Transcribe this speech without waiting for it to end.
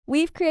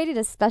We've created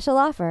a special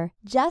offer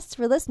just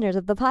for listeners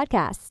of the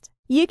podcast.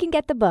 You can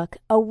get the book,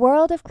 A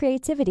World of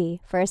Creativity,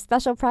 for a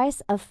special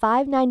price of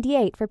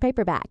 $5.98 for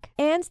paperback,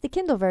 and the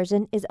Kindle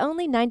version is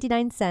only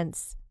 99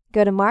 cents.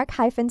 Go to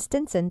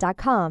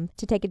mark-stinson.com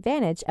to take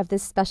advantage of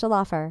this special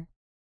offer.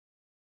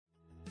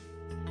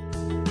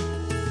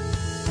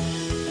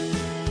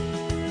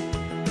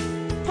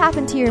 Tap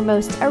into your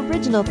most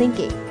original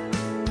thinking.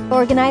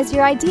 Organize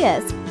your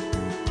ideas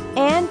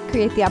and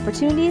create the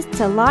opportunities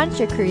to launch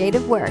your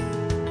creative work.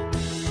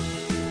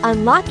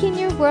 Unlocking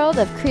your world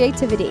of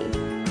creativity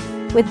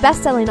with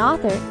best-selling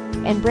author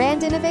and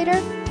brand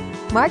innovator,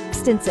 Mark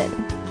Stinson.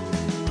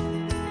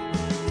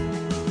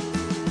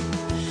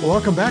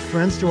 Welcome back,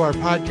 friends, to our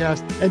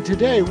podcast. And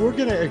today we're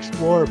going to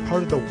explore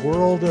part of the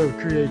world of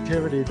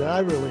creativity that I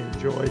really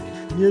enjoy,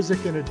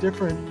 music in a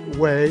different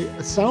way,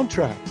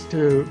 soundtracks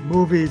to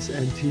movies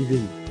and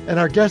TV. And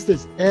our guest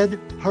is Ed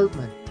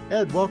Hartman.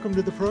 Ed, welcome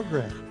to the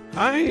program.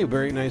 Hi,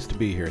 very nice to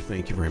be here.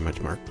 Thank you very much,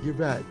 Mark. You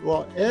bet.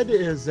 Well, Ed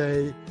is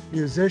a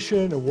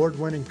musician,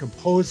 award-winning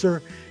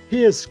composer.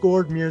 He has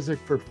scored music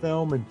for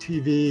film and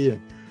TV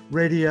and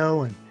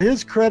radio, and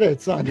his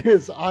credits on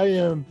his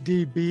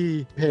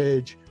IMDb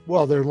page,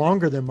 well, they're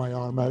longer than my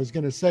arm. I was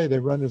going to say they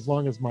run as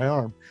long as my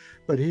arm,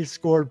 but he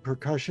scored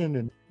percussion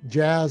and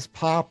jazz,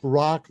 pop,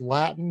 rock,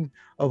 Latin,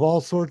 of all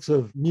sorts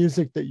of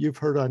music that you've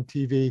heard on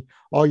TV,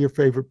 all your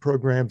favorite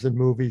programs and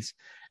movies.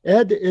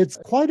 Ed, it's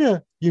quite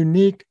a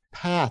unique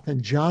path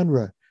and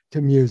genre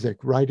to music,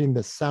 writing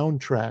the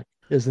soundtrack,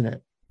 isn't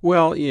it?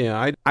 Well,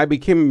 yeah, I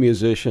became a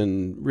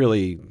musician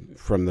really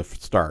from the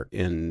start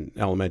in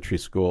elementary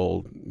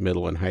school,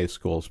 middle and high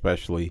school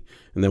especially,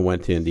 and then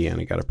went to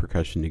Indiana, got a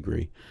percussion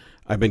degree.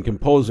 I've been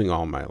composing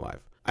all my life.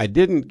 I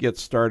didn't get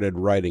started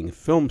writing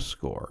film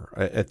score.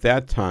 At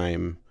that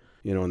time,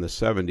 in the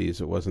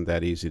 70s, it wasn't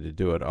that easy to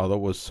do it. Although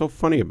what was so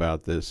funny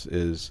about this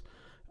is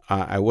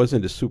I was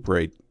into Super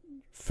 8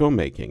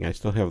 filmmaking. I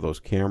still have those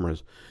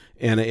cameras.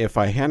 And if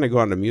I hadn't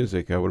gone to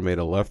music, I would have made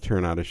a left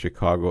turn out of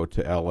Chicago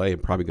to L.A.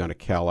 and probably gone to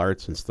Cal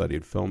Arts and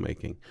studied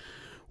filmmaking,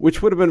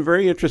 which would have been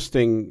very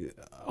interesting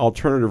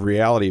alternative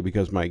reality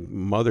because my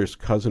mother's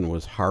cousin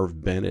was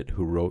Harve Bennett,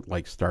 who wrote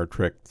like Star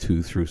Trek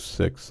 2 through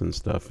 6 and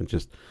stuff, and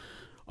just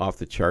off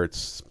the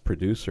charts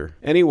producer.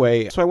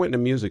 Anyway, so I went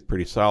into music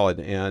pretty solid,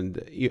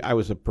 and I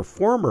was a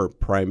performer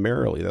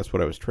primarily. That's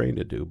what I was trained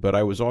to do, but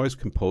I was always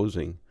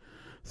composing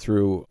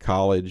through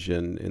college,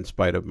 and in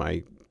spite of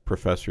my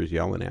professors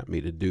yelling at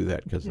me to do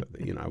that because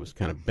I was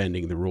kind of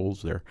bending the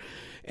rules there.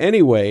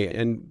 Anyway,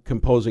 and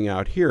composing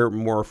out here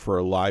more for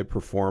a live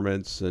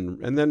performance,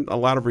 and then a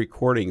lot of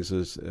recordings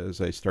as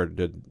I started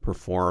to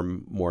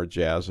perform more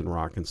jazz and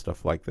rock and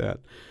stuff like that.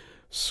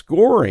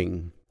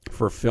 Scoring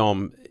for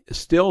film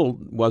still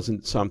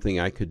wasn't something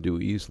I could do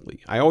easily.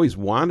 I always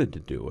wanted to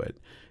do it,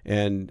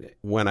 and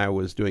when I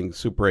was doing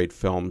Super 8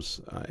 films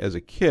as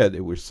a kid,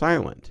 it was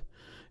silent,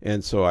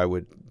 and so I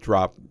would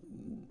drop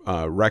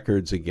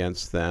records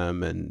against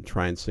them and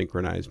try and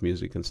synchronize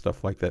music and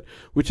stuff like that,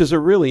 which is a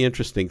really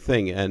interesting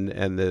thing. And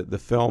the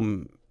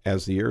film,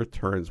 As the Earth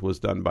Turns, was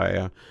done by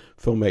a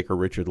filmmaker,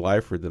 Richard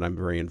Lyford, that I'm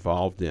very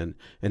involved in.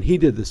 And he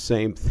did the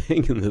same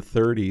thing in the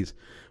 30s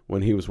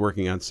when he was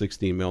working on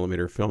 16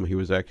 millimeter film. He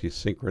was actually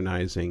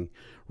synchronizing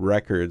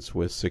records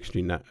with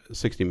 60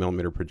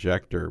 millimeter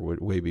projector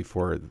way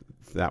before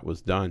that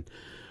was done.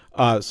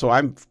 So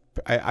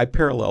I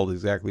paralleled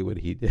exactly what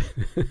he did,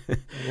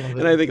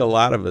 and I think a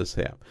lot of us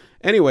have.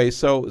 Anyway,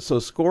 so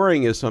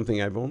scoring is something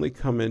I've only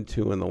come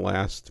into in the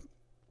last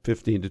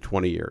 15 to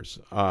 20 years,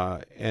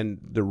 and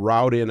the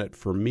route in it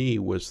for me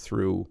was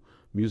through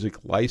music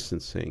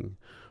licensing,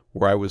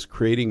 where I was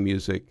creating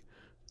music,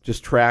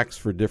 just tracks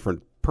for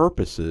different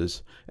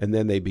purposes, and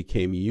then they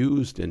became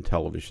used in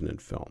television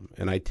and film,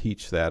 and I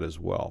teach that as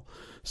well.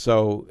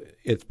 So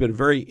it's been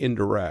very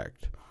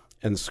indirect,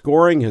 and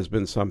scoring has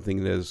been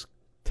something that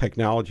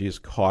technology has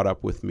caught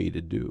up with me to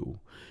do,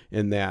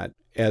 in that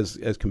as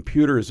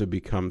computers have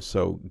become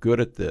so good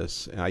at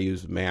this, and I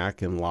use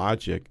Mac and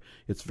Logic,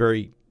 it's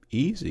very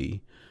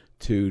easy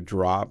to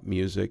drop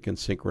music and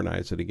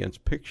synchronize it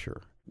against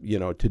picture.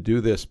 To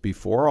do this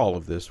before all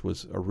of this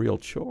was a real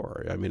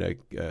chore. I mean,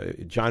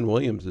 John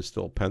Williams is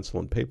still a pencil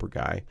and paper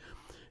guy,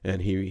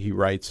 and he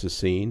writes a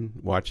scene,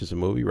 watches a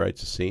movie,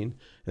 writes a scene,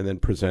 and then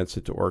presents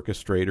it to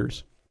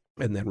orchestrators,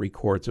 and then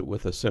records it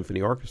with a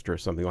symphony orchestra or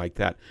something like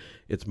that.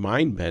 It's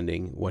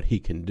mind-bending what he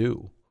can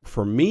do.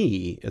 For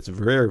me, it's a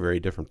very, very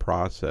different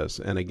process.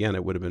 And again,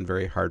 it would have been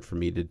very hard for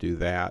me to do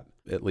that,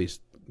 at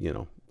least,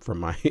 from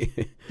my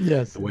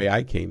yes, the way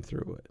I came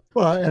through it.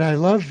 Well, and I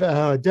love,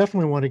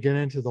 definitely want to get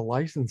into the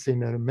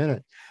licensing in a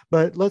minute,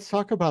 but let's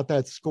talk about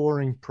that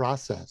scoring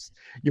process.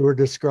 You were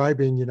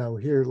describing,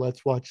 here,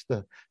 let's watch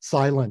the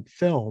silent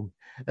film,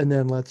 and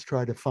then let's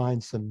try to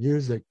find some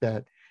music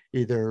that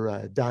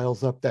either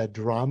dials up that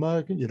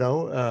drama,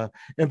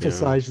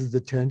 emphasizes the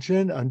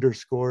tension,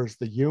 underscores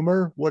the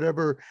humor,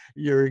 whatever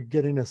you're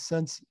getting a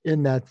sense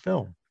in that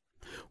film.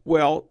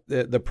 Well,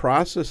 the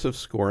process of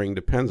scoring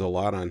depends a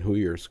lot on who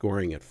you're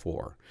scoring it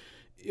for.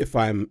 If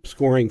I'm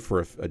scoring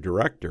for a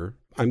director,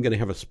 I'm going to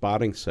have a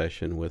spotting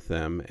session with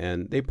them,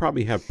 and they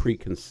probably have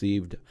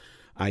preconceived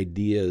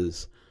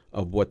ideas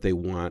of what they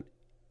want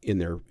in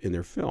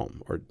their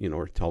film or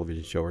or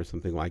television show or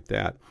something like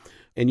that.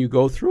 And you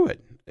go through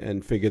it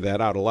and figure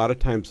that out. A lot of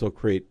times they'll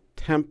create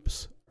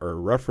temps or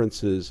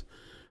references,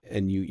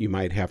 and you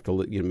might have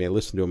to you may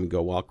listen to them and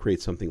go, well, I'll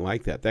create something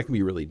like that. That can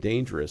be really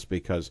dangerous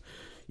because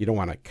you don't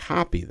want to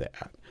copy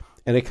that.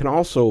 And it can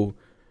also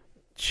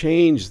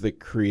change the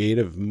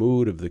creative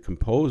mood of the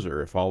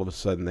composer if all of a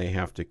sudden they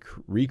have to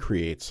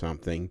recreate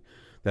something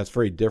that's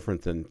very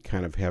different than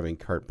kind of having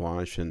carte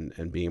blanche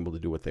and being able to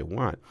do what they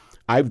want.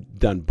 I've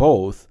done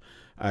both.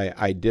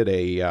 I did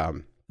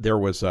there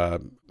was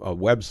a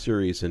web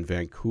series in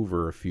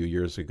Vancouver a few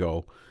years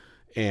ago,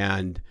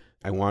 and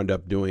I wound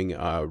up doing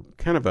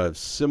kind of a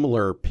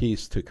similar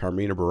piece to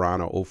Carmina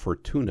Burana, O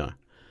Fortuna.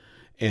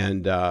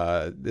 And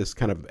this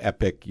kind of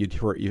epic,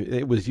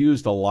 it was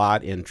used a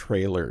lot in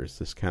trailers,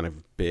 this kind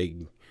of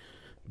big,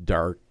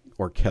 dark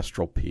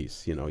orchestral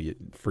piece.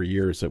 For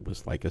years it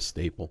was like a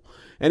staple.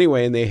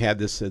 Anyway, and they had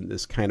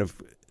this kind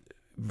of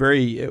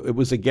it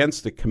was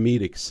against the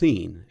comedic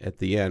scene at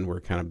the end where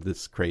kind of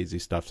this crazy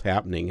stuff's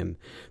happening and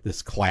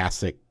this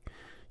classic,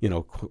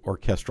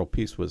 orchestral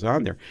piece was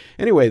on there.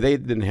 Anyway, they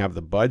didn't have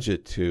the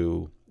budget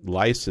to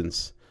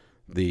license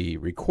the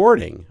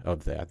recording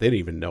of that. They didn't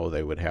even know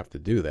they would have to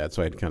do that,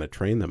 so I had to kind of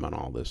train them on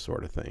all this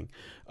sort of thing.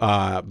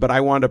 But I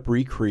wound up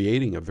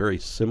recreating a very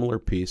similar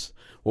piece.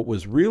 What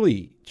was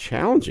really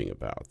challenging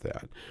about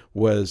that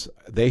was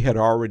they had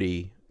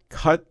already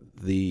cut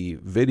the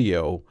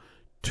video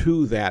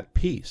to that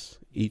piece,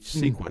 each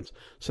sequence.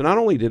 So not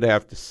only did I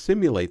have to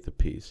simulate the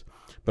piece,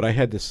 but I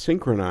had to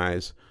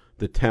synchronize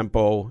the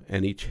tempo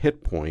and each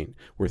hit point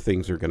where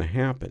things are going to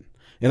happen.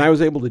 And I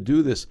was able to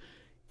do this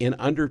in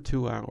under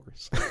 2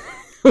 hours,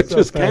 which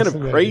was kind of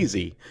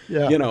crazy.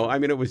 Yeah.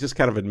 It was just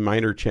kind of a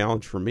minor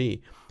challenge for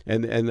me.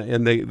 And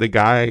the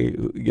guy,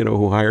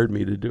 who hired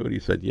me to do it, he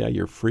said, yeah,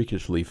 you're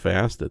freakishly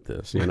fast at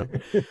this,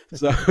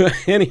 So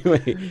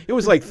anyway, it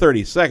was like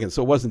 30 seconds.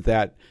 So it wasn't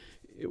that,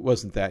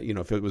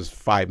 if it was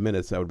 5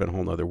 minutes, that would have been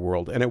a whole other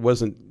world. And it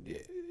wasn't,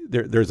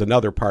 there's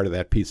another part of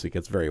that piece that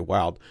gets very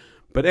wild.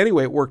 But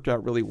anyway, it worked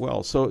out really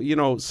well.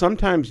 So,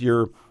 sometimes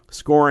you're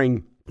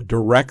scoring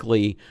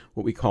directly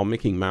what we call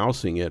Mickey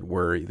Mousing it,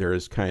 where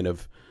there's kind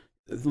of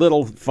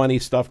little funny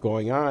stuff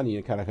going on,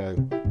 kind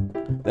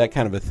of that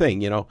kind of a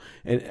thing,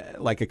 and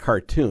like a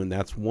cartoon.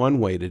 That's one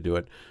way to do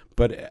it.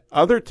 But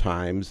other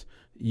times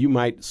you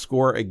might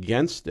score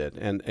against it,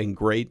 and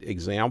great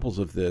examples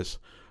of this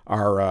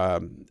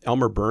are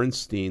Elmer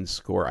Bernstein's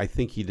score. I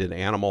think he did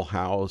Animal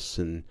House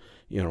and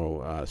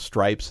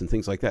Stripes and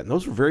things like that. And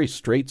those are very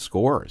straight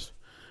scores,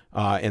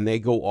 and they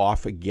go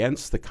off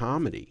against the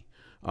comedy.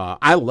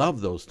 I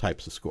love those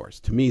types of scores.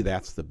 To me,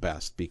 that's the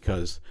best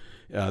because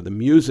the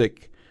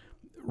music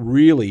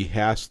really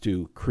has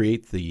to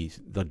create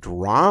the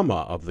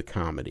drama of the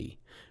comedy.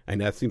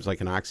 And that seems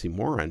like an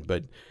oxymoron,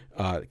 but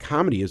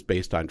comedy is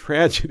based on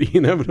tragedy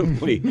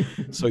inevitably.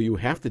 So you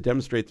have to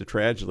demonstrate the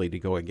tragedy to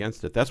go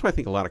against it. That's why I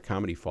think a lot of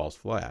comedy falls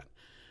flat.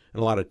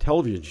 And a lot of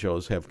television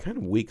shows have kind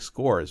of weak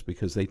scores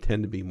because they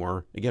tend to be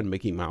more, again,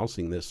 Mickey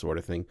Mousing this sort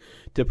of thing.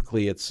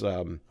 Typically it's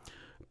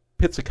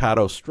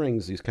pizzicato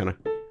strings, these kind of,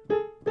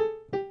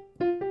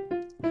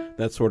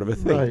 that sort of a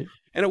thing. Right.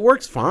 And it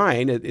works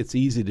fine. It's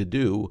easy to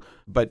do,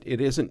 but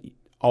it isn't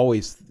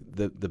always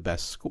the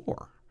best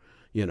score,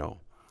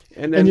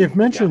 And you've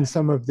mentioned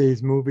some of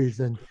these movies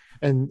and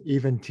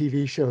even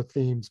TV show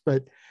themes,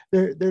 but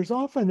there's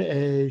often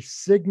a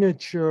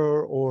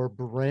signature or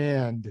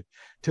brand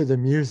to the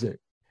music,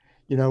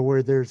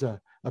 where there's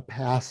a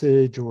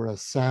passage or a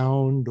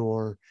sound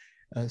or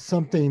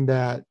something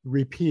that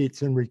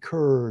repeats and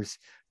recurs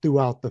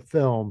throughout the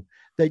film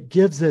that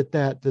gives it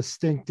that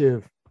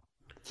distinctive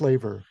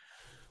flavor.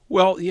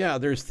 Well, yeah,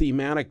 there's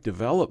thematic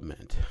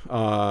development,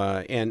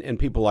 and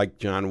people like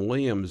John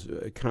Williams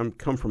come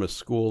from a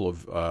school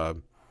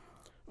of,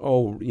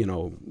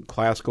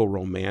 classical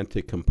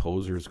romantic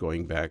composers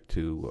going back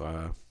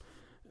to,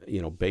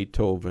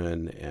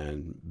 Beethoven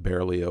and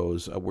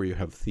Berlioz, where you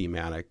have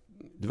thematic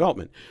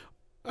development.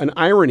 An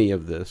irony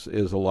of this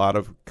is a lot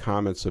of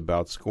comments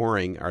about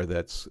scoring are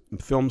that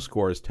film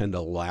scores tend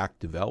to lack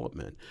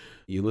development.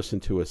 You listen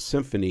to a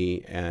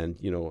symphony and,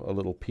 a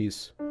little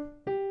piece.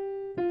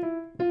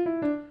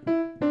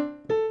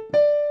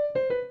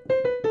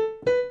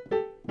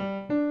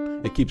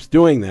 It keeps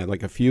doing that,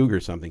 like a fugue or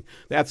something.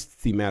 That's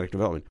thematic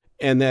development.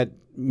 And that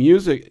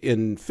music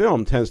in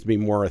film tends to be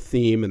more a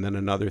theme and then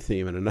another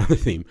theme and another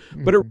theme.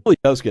 Mm-hmm. But it really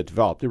does get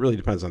developed. It really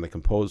depends on the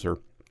composer.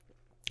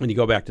 When you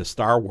go back to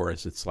Star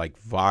Wars, it's like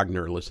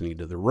Wagner listening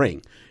to The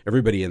Ring.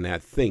 Everybody in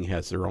that thing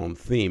has their own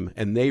theme.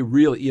 And they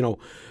really,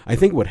 I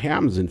think what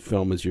happens in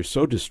film is you're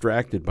so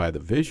distracted by the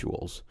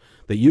visuals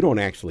that you don't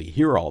actually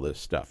hear all this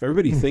stuff.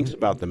 Everybody thinks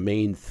about the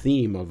main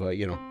theme of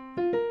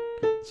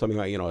something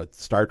like,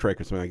 Star Trek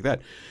or something like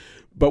that.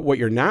 But what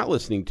you're not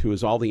listening to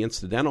is all the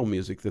incidental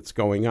music that's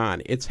going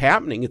on. It's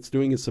happening. It's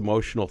doing its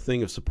emotional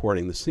thing of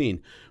supporting the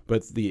scene.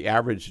 But the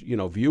average,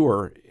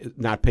 viewer is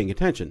not paying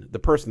attention. The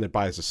person that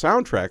buys a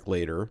soundtrack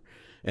later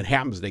and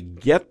happens to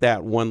get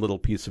that one little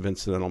piece of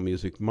incidental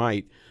music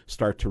might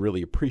start to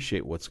really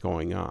appreciate what's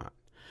going on.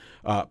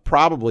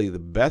 Probably the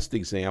best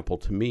example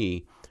to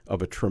me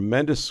of a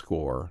tremendous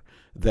score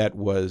that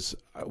was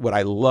what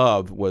I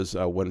loved was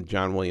when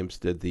John Williams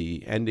did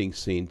the ending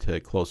scene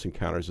to Close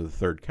Encounters of the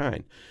Third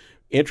Kind.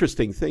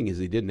 Interesting thing is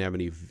he didn't have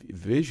any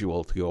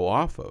visual to go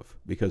off of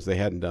because they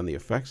hadn't done the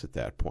effects at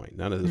that point.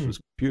 None of this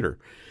was computer.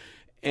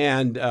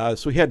 And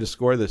so he had to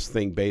score this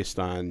thing based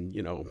on,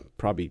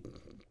 probably,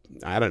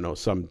 I don't know,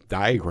 some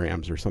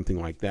diagrams or something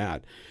like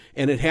that.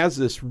 And it has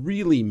this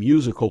really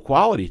musical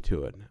quality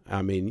to it.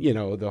 I mean,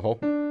 the whole,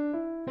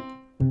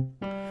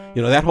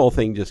 that whole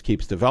thing just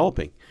keeps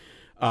developing.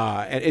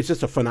 And it's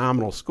just a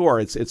phenomenal score.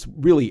 It's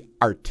really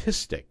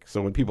artistic.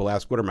 So when people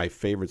ask, what are my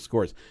favorite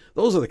scores?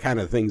 Those are the kind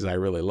of things I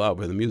really love,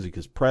 where the music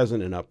is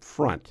present and up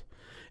front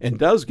and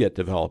does get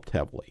developed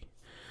heavily.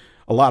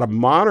 A lot of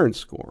modern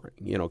scoring,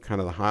 kind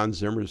of the Hans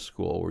Zimmer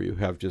school, where you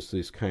have just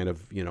this kind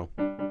of,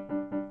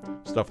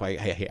 stuff like,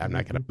 hey, I'm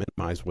not going to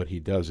minimize what he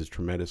does. He's a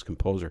tremendous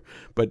composer.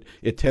 But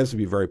it tends to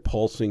be very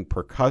pulsing,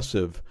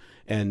 percussive,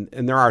 and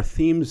there are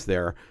themes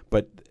there,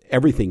 but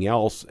everything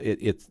else,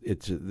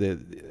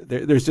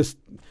 there's just,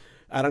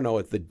 I don't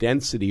know, the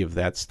density of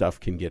that stuff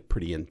can get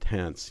pretty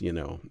intense,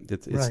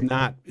 It's Right.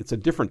 not, it's a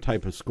different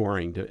type of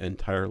scoring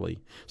entirely.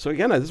 So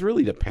again, this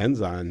really depends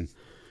on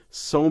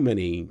so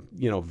many,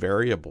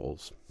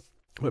 variables,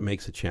 what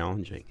makes it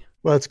challenging.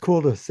 Well, it's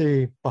cool to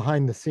see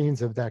behind the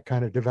scenes of that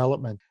kind of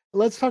development.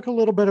 Let's talk a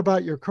little bit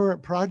about your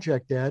current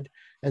project, Ed,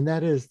 and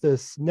that is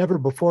this never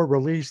before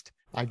released,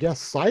 I guess,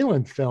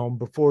 silent film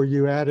before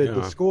you added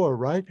the score,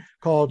 right?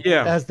 Called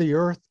As the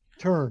Earth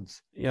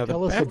Turns. Yeah,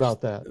 Tell us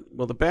about that.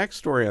 Well, the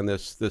backstory on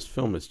this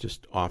film is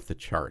just off the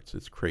charts.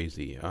 It's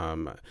crazy.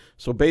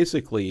 So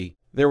basically,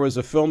 there was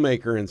a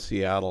filmmaker in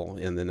Seattle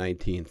in the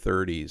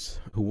 1930s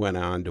who went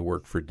on to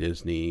work for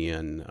Disney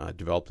and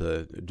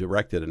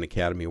directed an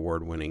Academy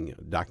Award-winning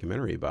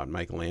documentary about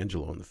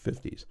Michelangelo in the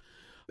 50s.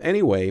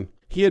 Anyway,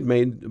 he had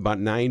made about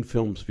 9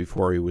 films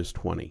before he was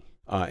 20.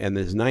 And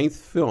his 9th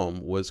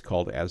film was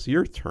called As the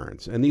Earth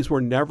Turns. And these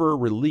were never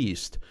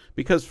released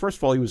because, first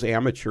of all, he was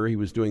amateur. He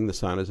was doing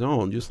this on his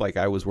own, just like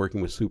I was working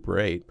with Super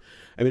 8.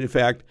 I mean, in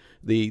fact,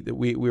 we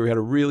had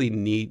a really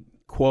neat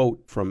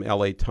quote from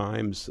LA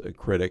Times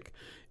critic.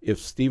 If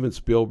Steven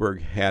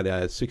Spielberg had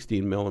a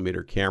 16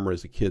 millimeter camera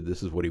as a kid,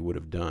 this is what he would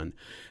have done.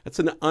 That's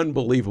an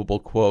unbelievable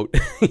quote,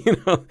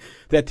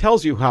 that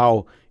tells you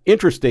how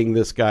interesting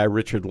this guy,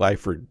 Richard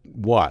Lyford,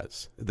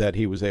 was, that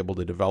he was able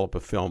to develop a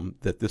film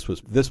that this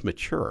was this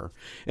mature.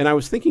 And I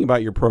was thinking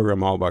about your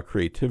program, All About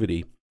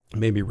Creativity,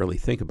 made me really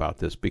think about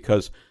this,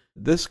 because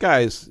this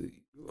guy's,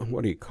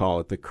 what do you call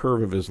it, the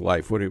curve of his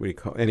life, what do you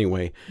call it?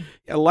 Anyway,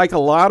 like a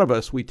lot of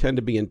us, we can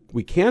be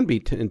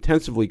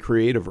intensively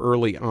creative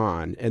early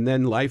on, and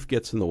then life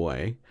gets in the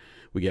way.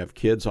 We have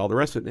kids, all the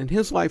rest of it. And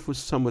his life was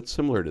somewhat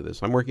similar to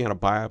this. I'm working on a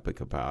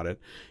biopic about it.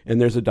 And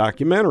there's a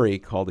documentary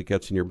called It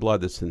Gets in Your Blood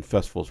that's in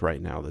festivals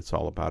right now that's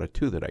all about it,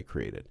 too, that I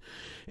created.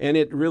 And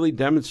it really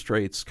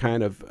demonstrates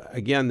kind of,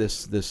 again,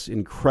 this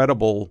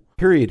incredible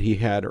period he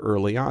had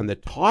early on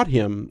that taught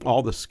him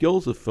all the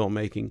skills of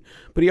filmmaking.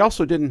 But he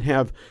also didn't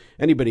have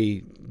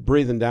anybody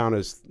breathing down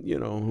his,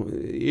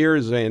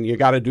 ears saying, you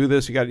got to do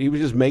this. He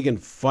was just making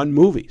fun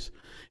movies.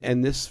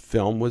 And this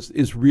film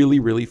is really,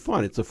 really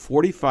fun. It's a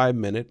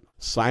 45-minute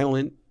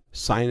silent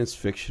science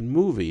fiction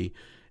movie.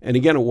 And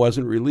again, it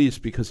wasn't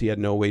released because he had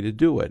no way to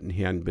do it, and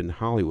he hadn't been in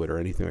Hollywood or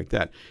anything like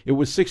that. It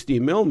was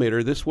 16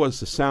 millimeter. This was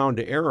the sound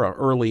era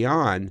early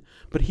on,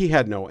 but he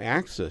had no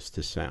access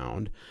to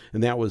sound,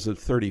 and that was at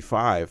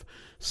 35.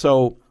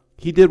 So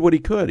he did what he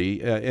could.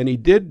 He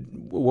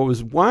did what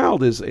was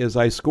wild is as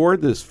I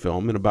scored this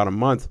film in about a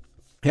month,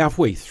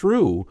 halfway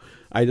through,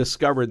 I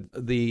discovered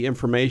the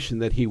information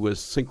that he was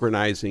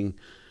synchronizing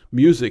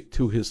music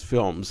to his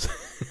films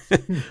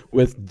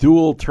with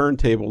dual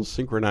turntables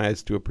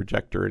synchronized to a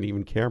projector and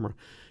even camera.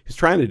 He's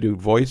trying to do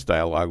voice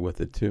dialogue with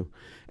it, too.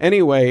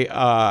 Anyway,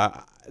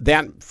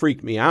 that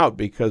freaked me out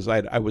because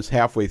I was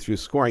halfway through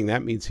scoring.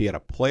 That means he had a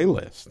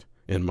playlist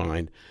in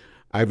mind.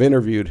 I've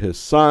interviewed his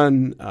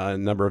son a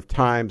number of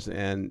times,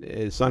 and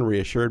his son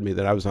reassured me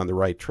that I was on the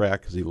right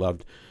track because he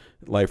loved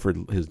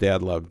Lyford. His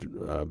dad loved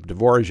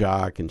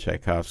Dvorak and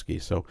Tchaikovsky.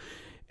 So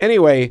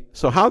anyway,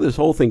 so how this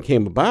whole thing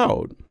came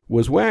about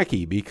was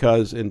wacky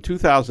because in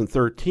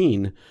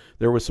 2013,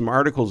 there were some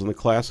articles in the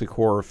Classic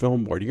Horror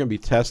Film Board. You're going to be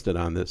tested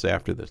on this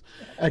after this.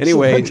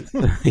 Excellent.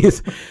 Anyway,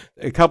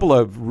 a couple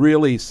of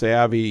really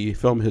savvy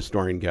film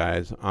historian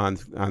guys on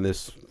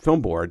this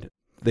film board,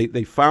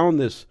 they found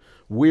this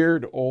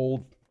weird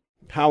old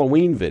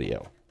Halloween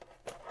video.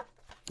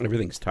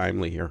 Everything's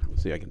timely here.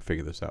 Let's see if I can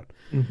figure this out.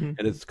 Mm-hmm.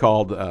 And it's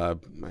called, I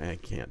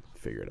can't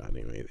figure it out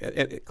anyway.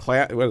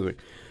 What is it?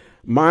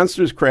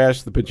 Monsters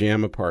Crash the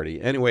Pajama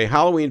Party. Anyway,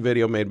 Halloween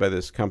video made by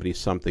this company,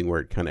 Something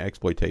Weird, kind of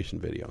exploitation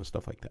video and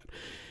stuff like that.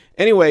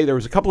 Anyway, there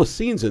was a couple of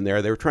scenes in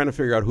there. They were trying to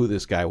figure out who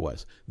this guy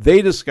was.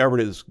 They discovered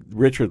it was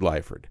Richard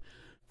Lyford.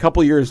 A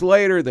couple years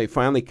later, they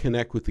finally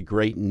connect with the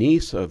great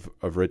niece of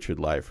Richard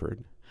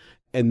Lyford,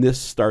 and this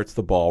starts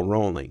the ball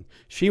rolling.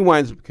 She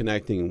winds up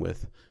connecting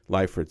with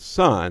Lyford's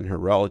son, her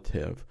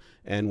relative,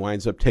 and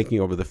winds up taking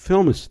over the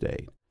film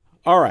estate.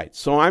 All right,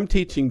 so I'm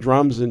teaching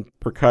drums and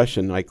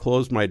percussion. I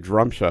closed my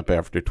drum shop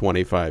after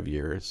 25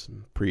 years,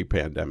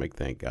 pre-pandemic,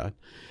 thank God.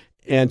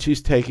 And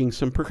she's taking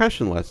some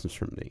percussion lessons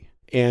from me.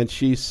 And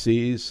she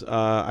sees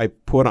I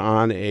put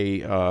on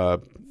a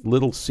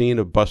little scene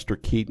of Buster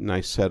Keaton.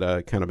 I set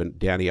a kind of a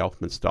Danny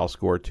Elfman style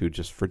score to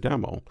just for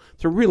demo.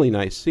 It's a really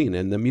nice scene,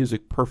 and the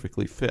music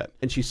perfectly fit.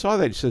 And she saw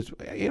that. She says,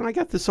 I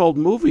got this old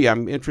movie.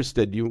 I'm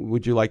interested.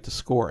 Would you like to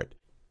score it?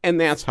 And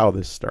that's how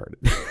this started.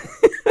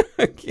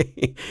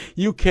 Okay.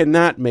 You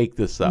cannot make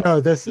this up. No,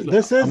 this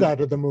is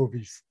out of the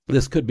movies.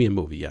 This could be a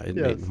movie, yeah.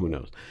 Yes. Who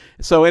knows?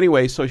 So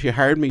anyway, so she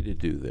hired me to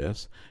do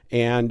this,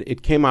 and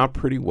it came out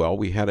pretty well.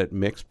 We had it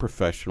mixed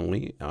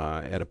professionally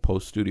at a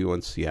Post studio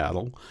in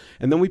Seattle,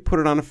 and then we put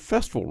it on a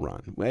festival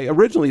run.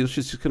 Originally, it was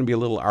just going to be a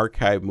little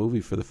archive movie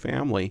for the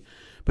family,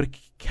 but it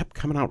kept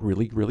coming out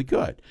really, really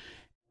good.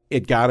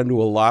 It got into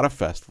a lot of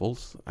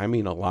festivals. I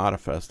mean, a lot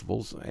of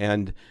festivals,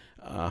 and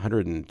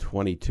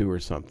 122 or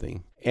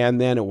something. And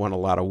then it won a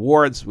lot of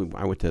awards.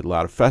 I went to a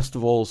lot of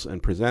festivals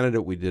and presented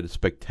it. We did a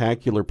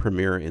spectacular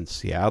premiere in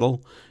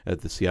Seattle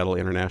at the Seattle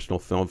International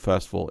Film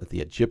Festival at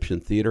the Egyptian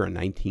Theater, a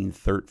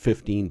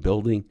 1915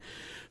 building.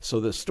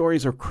 So the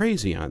stories are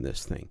crazy on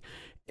this thing.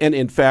 And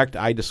in fact,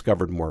 I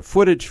discovered more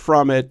footage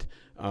from it.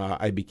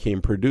 I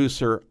became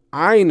producer.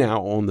 I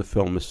now own the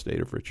film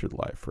estate of Richard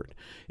Lyford.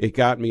 It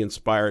got me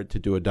inspired to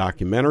do a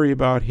documentary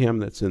about him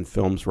that's in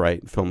film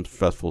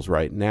festivals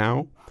right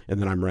now. And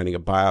then I'm writing a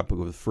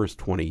biopic of the first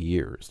 20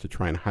 years to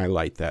try and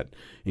highlight that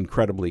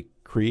incredibly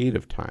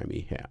creative time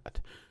he had.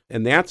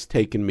 And that's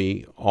taken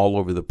me all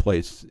over the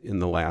place in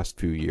the last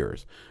few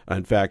years.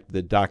 In fact,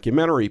 the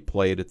documentary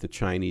played at the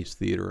Chinese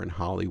Theater in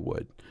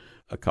Hollywood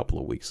a couple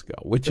of weeks ago,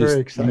 which Very is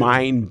exciting.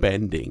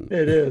 mind-bending.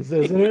 It is,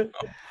 isn't it?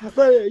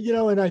 But,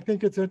 and I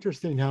think it's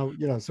interesting how,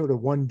 sort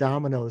of one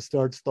domino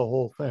starts the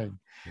whole thing.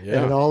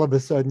 Yeah. And all of a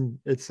sudden,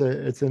 it's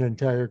an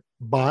entire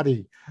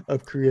body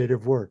of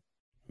creative work.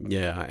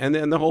 Yeah, and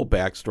then the whole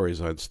backstory is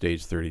on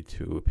Stage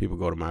 32. If people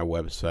go to my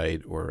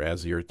website or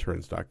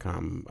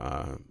astheyearthturns.com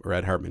or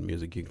Ed Hartman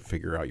Music, you can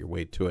figure out your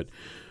way to it.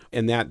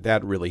 And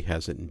that really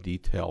has it in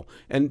detail.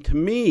 And to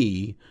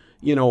me,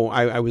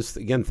 I was,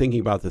 again, thinking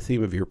about the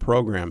theme of your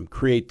program.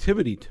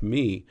 Creativity, to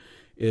me,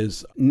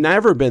 is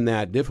never been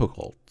that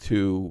difficult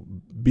to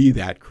be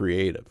that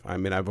creative. I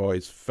mean, I've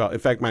always felt, in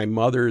fact, my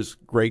mother's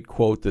great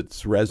quote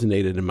that's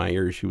resonated in my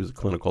ears, she was a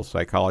clinical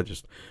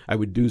psychologist. I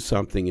would do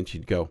something and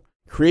she'd go,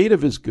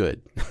 "Creative is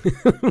good."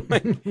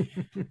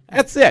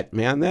 That's it,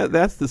 man.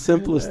 That's the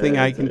simplest thing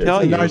I can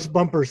tell you. It's a nice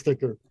bumper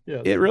sticker.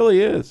 Yeah, it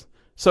really is.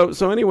 So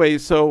anyway,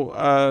 as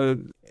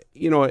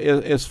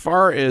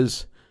far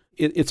as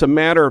it's a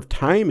matter of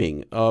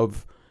timing,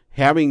 of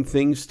having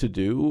things to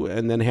do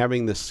and then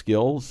having the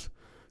skills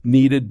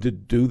needed to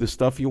do the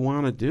stuff you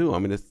want to do. I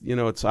mean,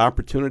 it's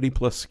opportunity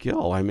plus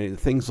skill. I mean,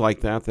 things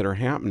like that are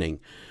happening.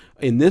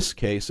 In this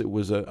case, it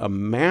was a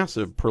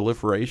massive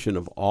proliferation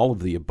of all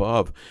of the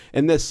above.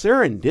 And the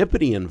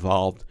serendipity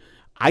involved,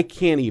 I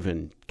can't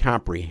even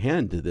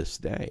comprehend to this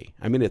day.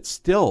 I mean, it's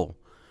still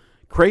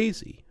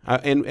crazy.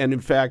 And in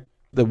fact,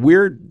 the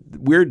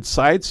weird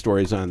side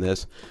stories on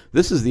this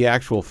is the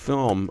actual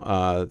film,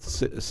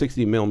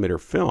 60 millimeter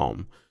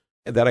film,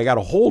 that I got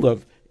a hold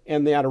of.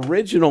 And that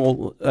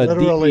original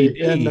literally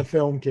DVD, in the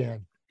film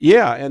can.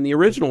 Yeah, and the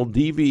original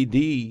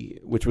DVD,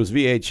 which was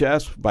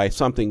VHS by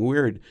Something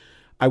Weird,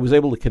 I was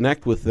able to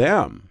connect with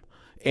them,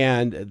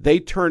 and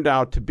that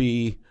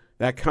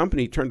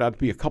company turned out to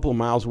be a couple of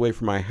miles away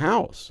from my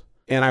house,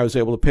 and I was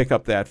able to pick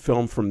up that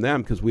film from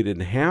them because we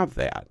didn't have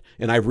that,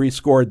 and I've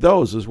rescored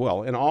those as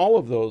well, and all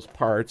of those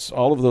parts,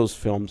 all of those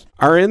films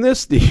are in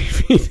this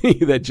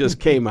DVD that just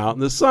came out in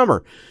the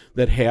summer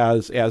that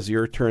has As the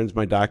Earth Turns,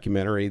 my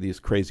documentary, these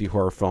crazy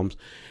horror films,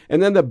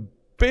 and then the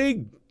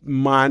big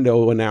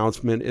Mondo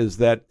announcement is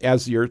that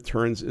As the Earth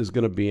Turns is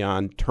going to be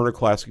on Turner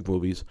Classic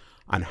Movies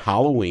on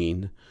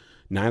Halloween,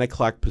 9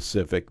 o'clock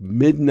Pacific,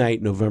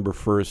 midnight November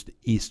 1st,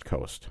 East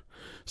Coast.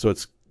 So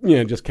it's,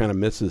 just kind of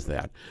misses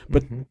that.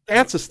 But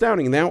that's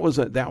astounding. That was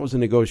a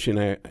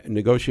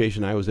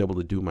negotiation I was able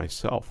to do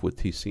myself with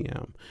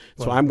TCM.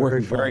 So I'm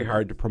working very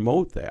hard to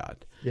promote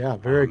that. Yeah,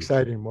 very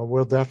exciting. Well,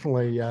 we'll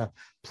definitely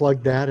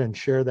plug that and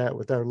share that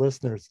with our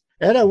listeners.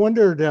 Ed, I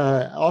wondered,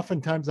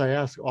 oftentimes I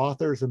ask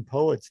authors and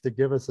poets to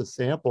give us a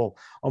sample,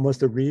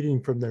 almost a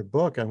reading from their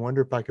book. I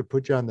wonder if I could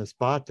put you on the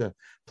spot to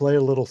play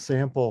a little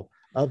sample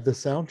of the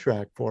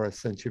soundtrack for us,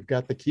 since you've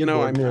got the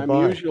keyboard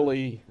nearby.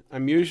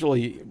 I'm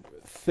usually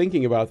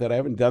thinking about that. I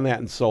haven't done that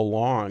in so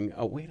long.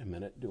 Oh, wait a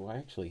minute. Do I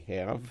actually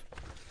have?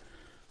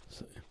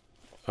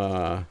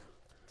 I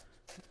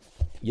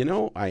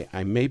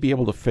may be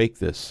able to fake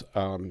this.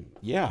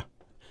 Yeah.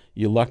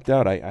 You lucked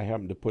out. I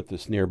happened to put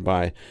this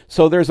nearby.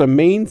 So there's a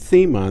main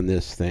theme on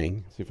this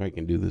thing. See if I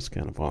can do this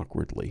kind of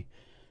awkwardly.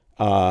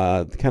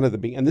 Kind of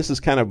and this is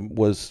kind of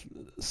was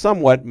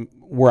somewhat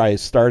where I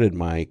started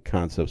my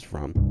concepts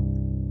from.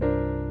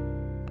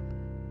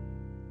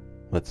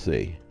 Let's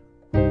see.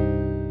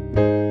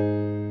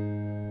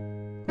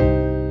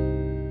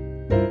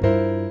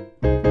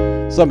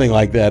 Something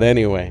like that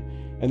anyway.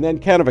 And then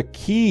kind of a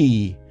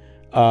key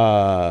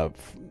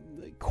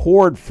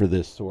chord for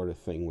this sort of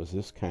thing was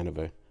this kind of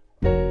a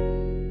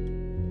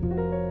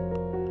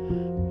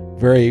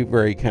very,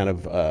 very kind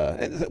of...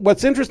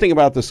 what's interesting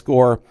about the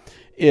score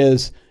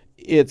is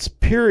it's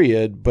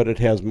period, but it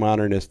has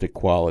modernistic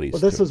qualities.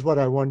 Well, this is what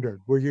I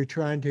wondered. Were you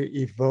trying to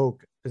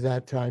evoke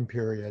that time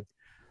period,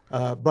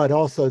 but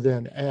also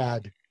then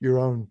add your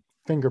own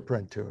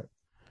fingerprint to it?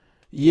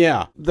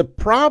 Yeah. The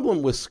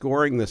problem with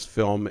scoring this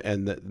film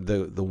and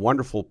the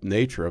wonderful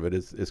nature of it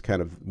is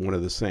kind of one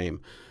of the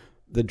same.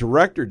 The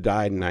director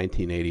died in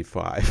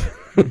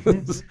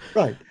 1985.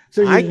 Right.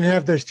 So you didn't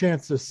have this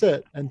chance to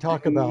sit and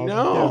talk about...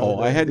 No,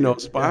 I had no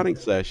spotting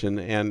session.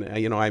 And,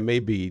 I may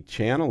be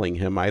channeling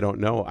him. I don't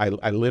know.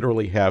 I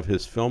literally have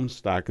his film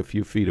stock a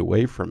few feet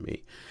away from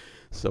me.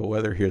 So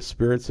whether his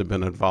spirits have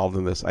been involved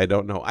in this, I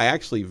don't know. I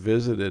actually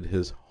visited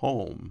his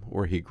home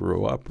where he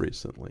grew up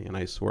recently, and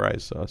I swear I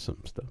saw some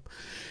stuff.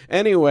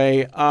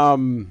 Anyway,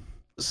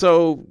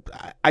 so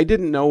I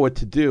didn't know what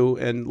to do,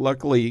 and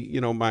luckily,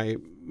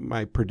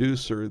 my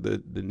producer,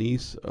 the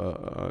niece,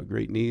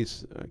 great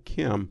niece,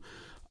 Kim,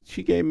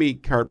 she gave me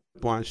carte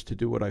blanche to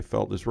do what I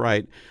felt is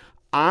right.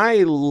 I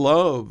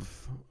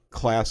love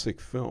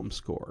classic film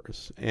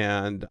scores,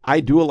 and I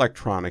do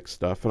electronic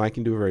stuff, and I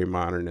can do very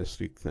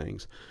modernistic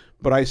things.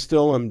 But I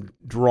still am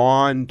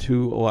drawn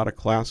to a lot of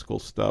classical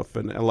stuff,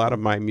 and a lot of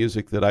my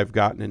music that I've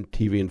gotten in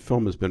TV and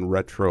film has been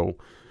retro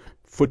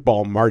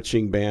football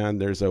marching band.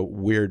 There's a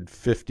weird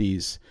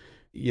 50s,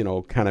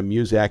 kind of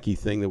Muzak-y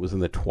thing that was in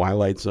the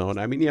Twilight Zone.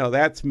 I mean,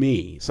 that's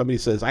me. Somebody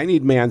says, I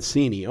need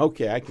Mancini.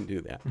 Okay, I can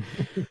do that.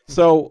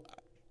 So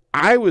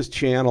I was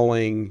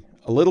channeling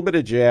a little bit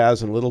of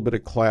jazz and a little bit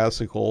of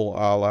classical,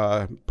 a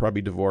la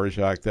probably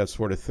Dvorak, that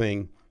sort of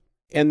thing.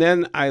 And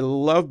then I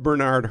love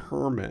Bernard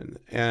Herrmann,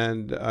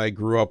 and I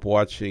grew up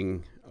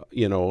watching,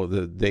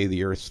 The Day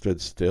the Earth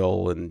Stood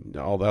Still and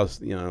all those,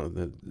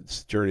 the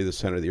Journey to the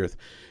Center of the Earth.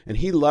 And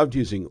he loved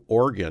using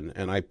organ,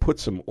 and I put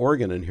some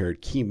organ in here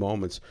at key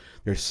moments.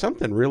 There's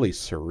something really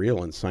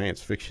surreal and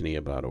science fiction-y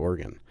about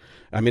organ.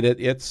 I mean,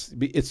 it's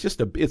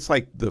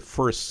like the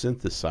first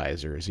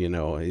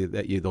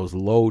synthesizers, those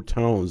low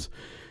tones.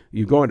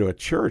 You go into a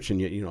church and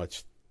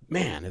it's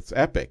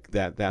epic.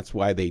 That's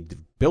why they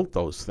built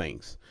those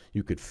things.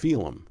 You could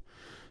feel them.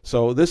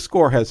 So this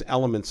score has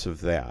elements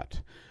of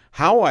that.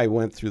 How I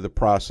went through the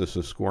process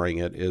of scoring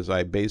it is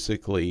I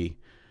basically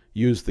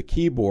used the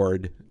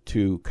keyboard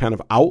to kind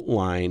of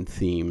outline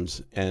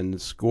themes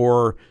and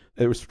score.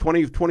 There was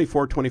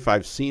 24,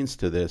 25 scenes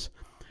to this,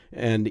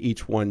 and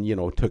each one,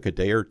 took a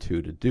day or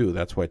two to do.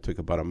 That's why it took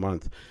about a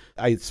month.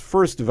 I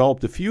first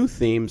developed a few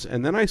themes,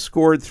 and then I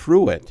scored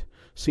through it,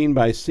 scene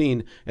by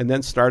scene, and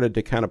then started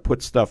to kind of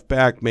put stuff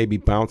back, maybe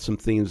bounce some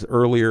themes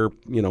earlier,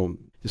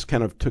 just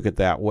kind of took it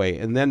that way.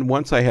 And then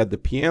once I had the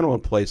piano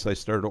in place, I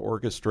started to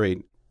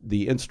orchestrate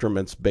the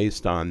instruments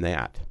based on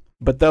that.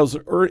 But those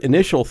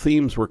initial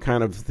themes were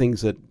kind of things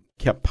that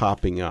kept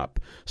popping up.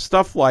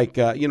 Stuff like,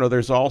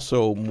 there's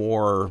also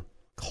more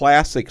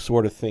classic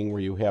sort of thing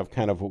where you have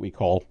kind of what we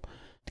call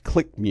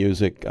click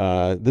music.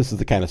 This is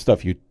the kind of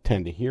stuff you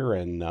tend to hear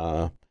in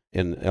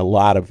a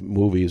lot of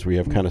movies where you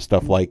have kind of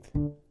stuff like...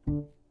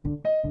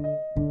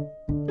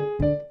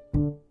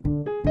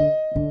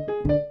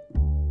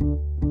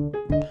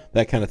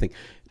 that kind of thing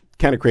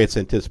kind of creates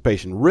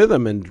anticipation.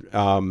 Rhythm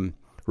and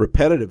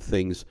repetitive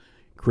things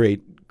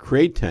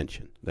create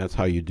tension. That's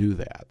how you do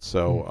that.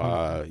 So,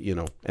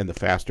 and the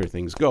faster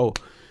things go.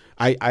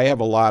 I have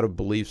a lot of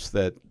beliefs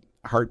that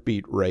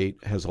heartbeat rate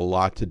has a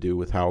lot to do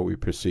with how we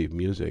perceive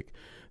music.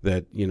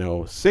 That,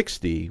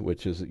 60,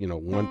 which is,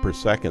 1 per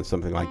second,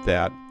 something like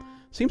that,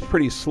 seems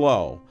pretty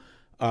slow.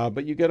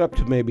 But you get up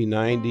to maybe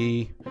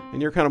 90,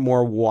 and you're kind of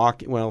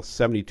more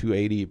 72,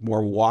 80,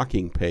 more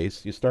walking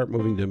pace. You start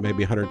moving to maybe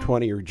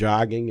 120 or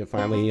jogging, and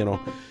finally,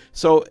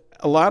 So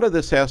a lot of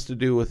this has to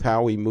do with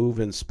how we move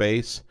in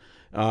space,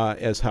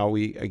 as how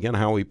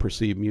we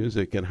perceive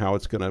music and how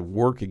it's going to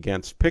work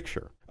against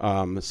picture.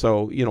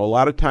 So, a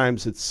lot of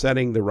times it's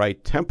setting the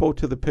right tempo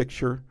to the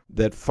picture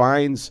that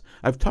finds...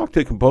 I've talked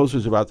to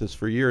composers about this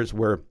for years,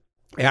 where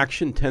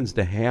action tends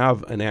to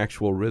have an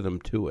actual rhythm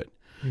to it.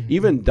 Mm-hmm.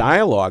 Even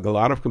dialogue, a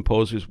lot of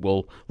composers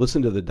will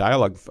listen to the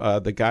dialogue.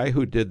 The guy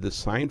who did the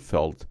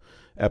Seinfeld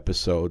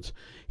episodes,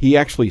 he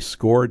actually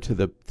scored to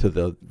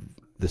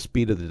the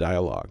speed of the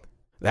dialogue.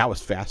 That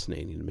was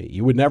fascinating to me.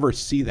 You would never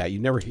see that.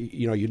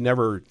 You'd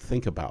never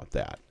think about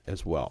that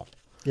as well.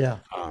 Yeah.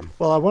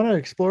 Well, I want to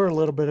explore a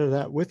little bit of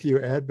that with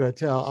you, Ed,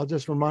 but I'll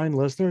just remind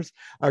listeners,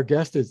 our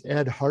guest is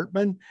Ed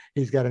Hartman.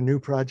 He's got a new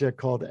project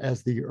called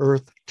As the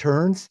Earth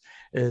Turns.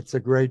 It's a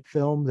great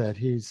film that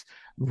he's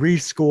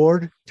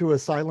rescored to a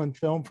silent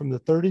film from the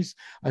 30s.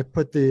 I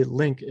put the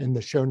link in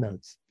the show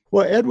notes.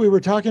 Well, Ed, we were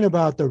talking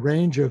about the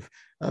range of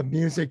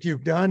music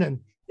you've done and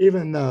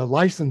even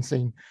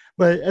licensing.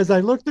 But as I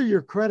looked through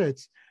your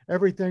credits,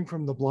 everything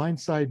from the Blind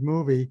Side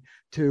movie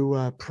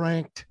to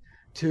Pranked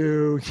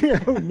to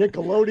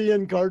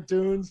Nickelodeon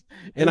cartoons.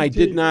 And I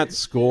did not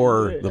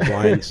score The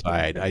Blind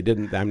Side. I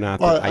didn't. I'm not.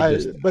 Well,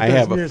 I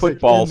have a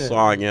football in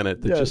song in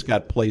it that just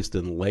got placed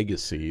in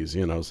Legacies.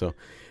 So.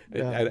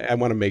 Yeah. I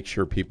want to make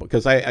sure people,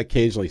 because I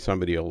occasionally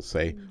somebody will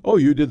say, "Oh,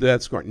 you did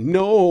that score."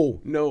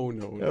 No.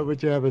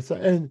 But you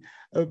have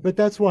but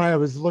that's why I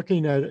was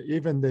looking at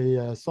even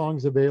the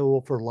songs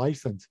available for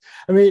license.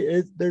 I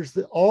mean, there's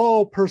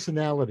all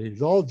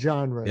personalities, all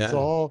genres,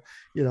 all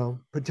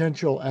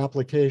potential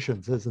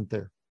applications, isn't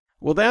there?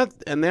 Well,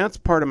 that's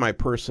part of my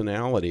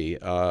personality.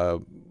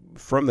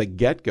 From the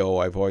get-go,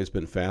 I've always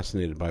been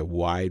fascinated by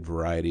wide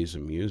varieties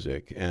of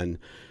music, and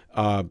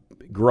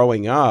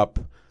growing up.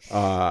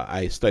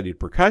 I studied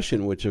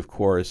percussion, which of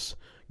course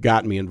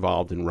got me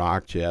involved in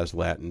rock, jazz,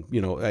 Latin.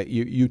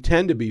 You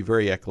tend to be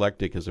very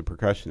eclectic as a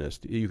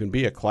percussionist. You can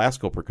be a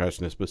classical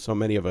percussionist, but so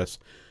many of us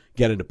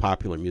get into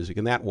popular music,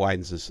 and that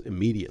widens us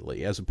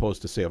immediately, as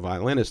opposed to, say, a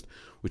violinist,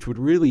 which would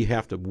really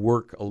have to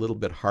work a little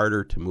bit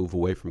harder to move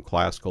away from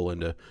classical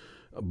into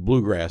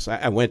bluegrass.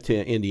 I went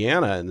to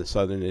Indiana, in the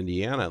southern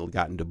Indiana, and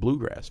got into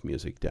bluegrass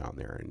music down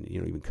there, and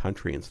even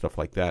country and stuff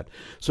like that.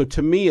 So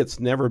to me, it's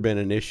never been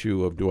an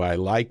issue of do I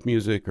like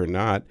music or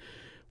not.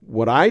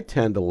 What I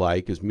tend to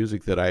like is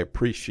music that I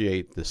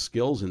appreciate the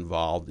skills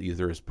involved,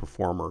 either as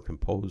performer or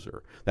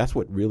composer. That's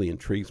what really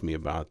intrigues me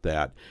about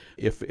that.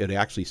 If it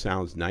actually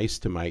sounds nice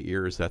to my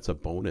ears, that's a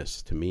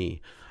bonus to me.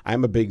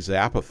 I'm a big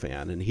Zappa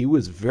fan, and he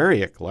was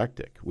very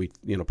eclectic.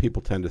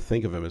 People tend to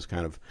think of him as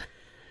kind of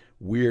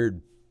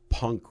weird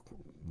punk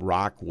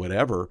rock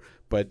whatever,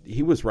 but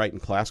he was writing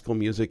classical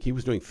music. He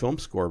was doing film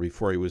score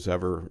before he was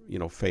ever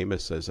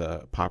famous as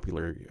a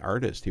popular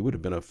artist. He would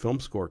have been a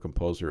film score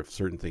composer if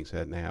certain things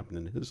hadn't happened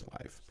in his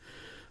life.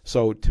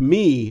 So to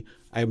me,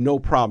 I have no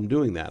problem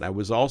doing that. I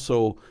was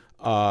also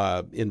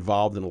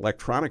involved in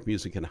electronic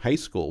music in high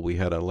school. We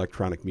had an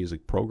electronic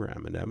music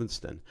program in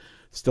Evanston,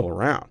 still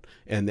around,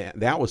 and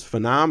that was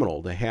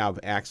phenomenal to have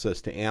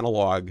access to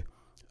analog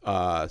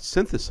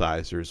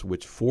synthesizers,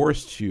 which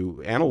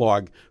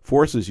analog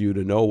forces you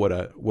to know what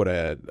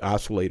a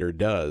oscillator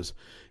does.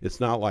 It's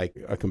not like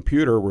a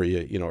computer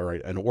where or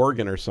an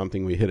organ or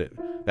something, we hit it.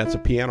 That's a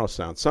piano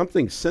sound.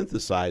 Something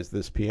synthesized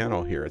this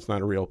piano here. It's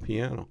not a real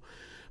piano.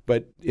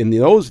 But in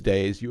those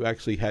days, you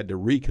actually had to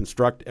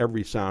reconstruct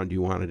every sound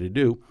you wanted to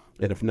do.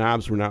 And if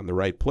knobs were not in the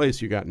right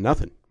place, you got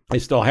nothing. I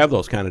still have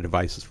those kind of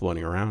devices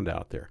floating around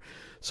out there.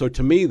 So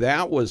to me,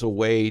 that was a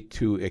way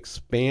to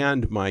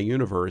expand my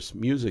universe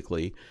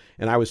musically.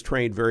 And I was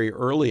trained very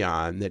early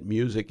on that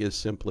music is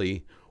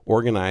simply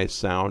organized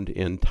sound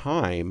in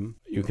time.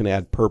 You can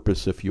add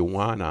purpose if you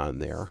want on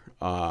there,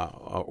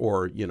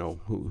 or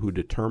who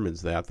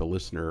determines that, the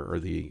listener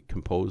or the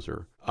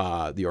composer,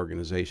 the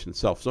organization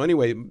itself. So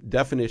anyway,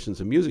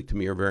 definitions of music to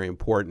me are very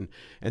important,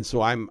 and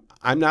so I'm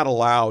not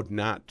allowed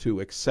not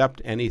to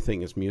accept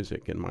anything as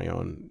music in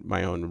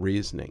my own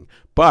reasoning,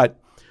 but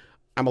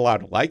I'm allowed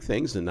to like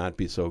things and not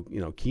be so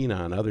keen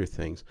on other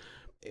things.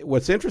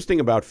 What's interesting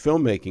about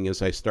filmmaking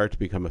as I start to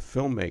become a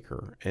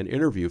filmmaker and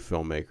interview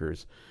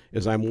filmmakers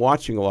is I'm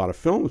watching a lot of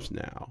films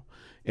now,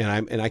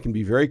 and I can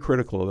be very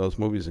critical of those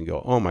movies and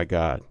go, oh my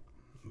God,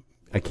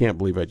 I can't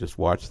believe I just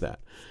watched that.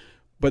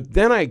 But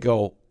then I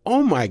go,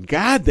 oh my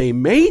God, they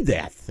made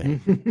that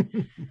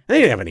thing.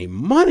 They didn't have any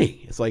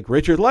money. It's like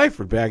Richard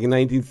Lyford back in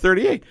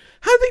 1938.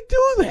 How did they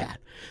do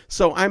that?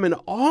 So I'm in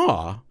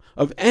awe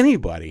of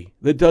anybody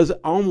that does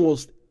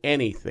almost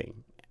anything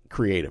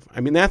creative.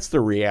 I mean, that's the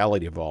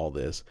reality of all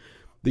this.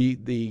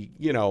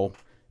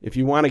 If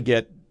you want to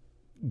get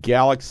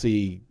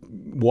galaxy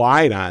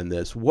wide on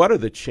this, what are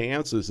the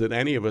chances that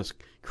any of us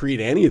create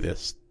any of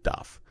this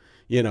stuff,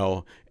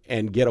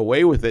 and get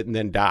away with it and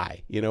then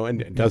die,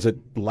 and does it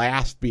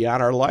last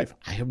beyond our life?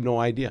 I have no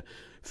idea.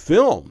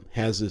 Film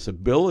has this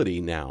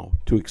ability now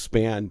to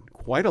expand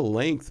quite a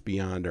length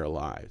beyond our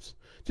lives,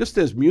 just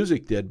as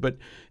music did. But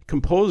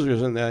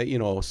composers in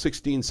the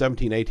 16,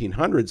 17,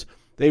 1800s,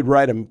 they'd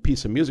write a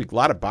piece of music. A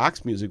lot of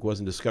Bach's music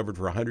wasn't discovered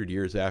for 100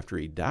 years after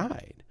he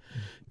died.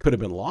 Could have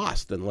been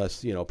lost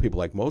unless people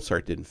like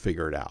Mozart didn't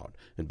figure it out,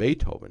 and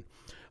Beethoven.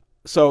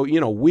 So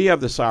we have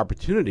this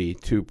opportunity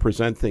to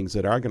present things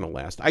that are going to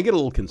last. I get a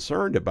little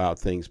concerned about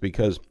things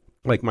because,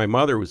 like, my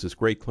mother was this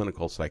great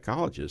clinical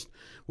psychologist,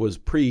 was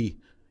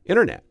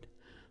pre-internet,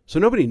 so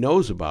nobody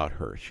knows about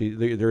her.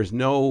 There's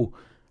no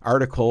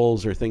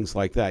articles or things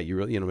like that.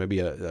 Maybe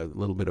a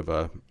little bit of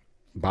a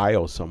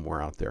bio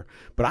somewhere out there.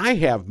 But I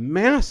have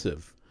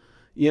massive,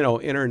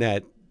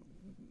 internet,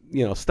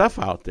 stuff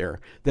out there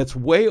that's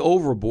way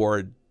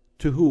overboard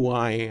to who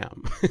I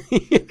am.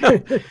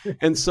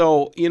 And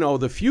so,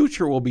 the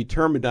future will be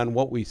determined on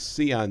what we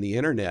see on the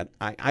internet.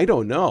 I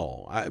don't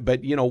know.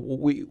 But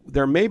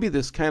there may be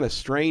this kind of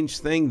strange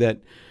thing that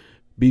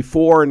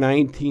before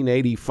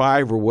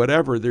 1985 or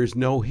whatever, there's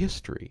no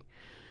history.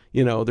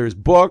 There's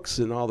books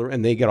and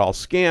and they get all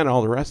scanned,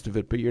 all the rest of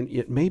it, but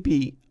it may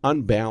be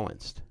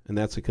unbalanced, and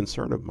that's a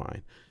concern of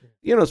mine.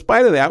 In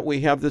spite of that, we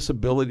have this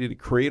ability to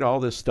create all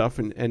this stuff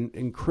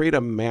and create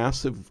a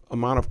massive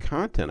amount of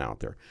content out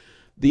there.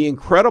 The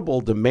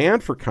incredible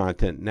demand for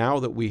content now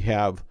that we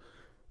have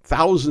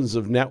thousands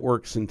of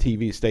networks and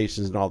TV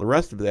stations and all the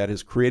rest of that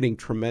is creating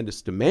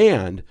tremendous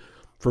demand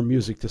for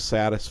music to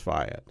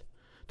satisfy it,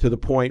 to the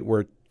point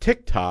where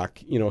TikTok,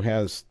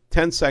 has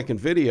 10-second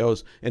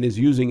videos and is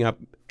using up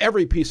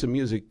every piece of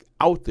music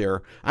out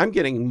there. I'm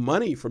getting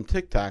money from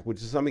TikTok,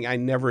 which is something I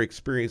never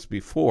experienced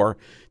before,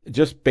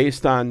 just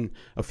based on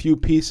a few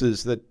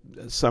pieces that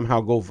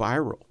somehow go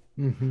viral.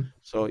 Mm-hmm.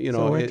 So,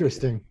 so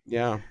interesting.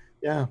 Yeah.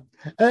 Yeah.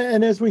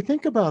 And as we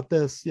think about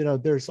this,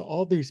 there's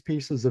all these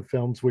pieces of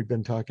films we've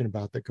been talking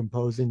about, the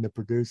composing, the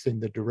producing,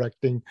 the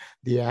directing,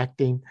 the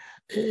acting.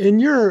 In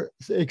your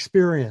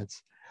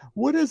experience,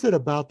 what is it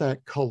about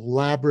that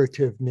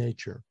collaborative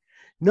nature?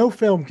 No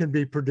film can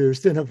be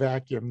produced in a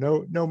vacuum.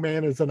 No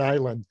man is an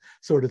island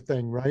sort of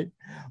thing, right?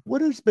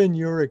 What has been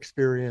your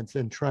experience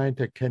in trying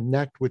to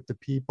connect with the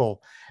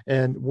people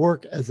and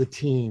work as a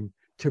team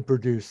to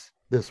produce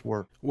this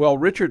work? Well,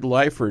 Richard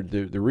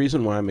Lyford, the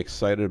reason why I'm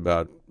excited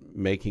about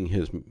making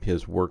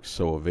his work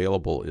so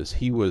available is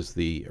he was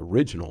the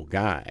original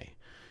guy.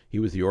 He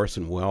was the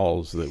Orson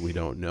Welles that we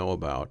don't know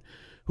about,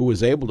 who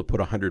was able to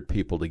put 100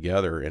 people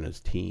together in his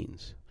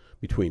teens,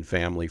 between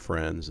family,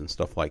 friends, and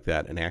stuff like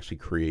that, and actually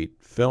create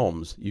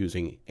films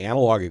using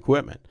analog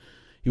equipment.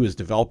 He was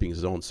developing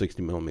his own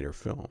 60-millimeter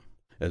film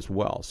as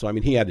well. So,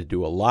 he had to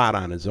do a lot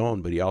on his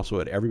own, but he also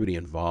had everybody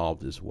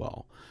involved as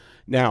well.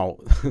 Now,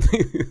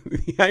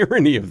 the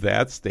irony of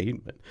that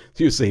statement,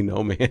 you say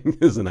no man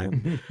is an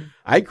island.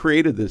 I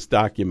created this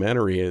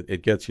documentary,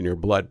 It Gets You in Your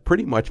Blood,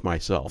 pretty much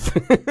myself.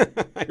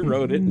 I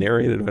wrote it,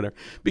 narrated, whatever,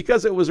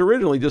 because it was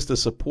originally just a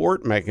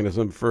support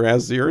mechanism for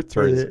As the Earth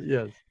Turns.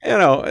 Yes.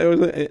 It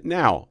was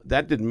now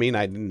that didn't mean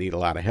I didn't need a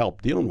lot of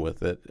help dealing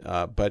with it,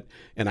 but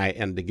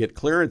to get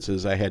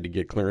clearances, I had to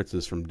get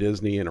clearances from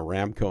Disney and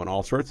Aramco and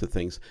all sorts of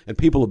things, and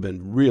people have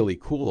been really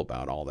cool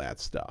about all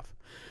that stuff.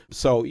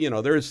 So,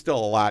 there's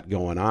still a lot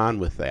going on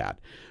with that.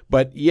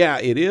 But yeah,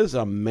 it is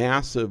a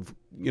massive,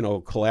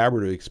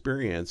 collaborative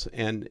experience.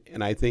 And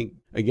I think,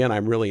 again,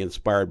 I'm really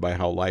inspired by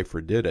how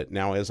Lyford did it.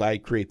 Now, as I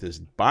create this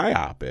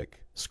biopic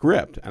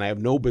script, and I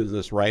have no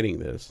business writing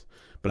this,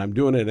 but I'm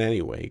doing it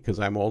anyway because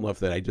I'm old enough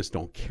that I just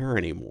don't care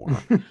anymore,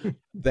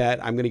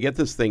 that I'm going to get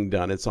this thing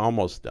done. It's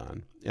almost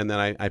done. And then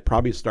I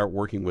probably start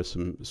working with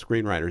some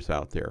screenwriters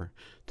out there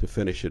to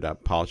finish it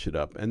up, polish it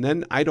up. And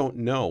then I don't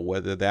know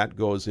whether that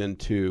goes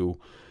into...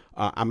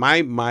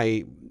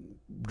 my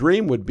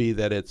dream would be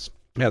that it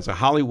has a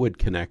Hollywood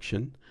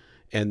connection,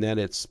 and then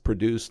it's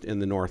produced in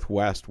the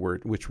Northwest,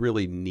 which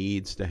really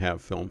needs to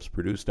have films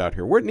produced out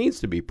here, where it needs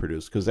to be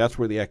produced, because that's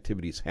where the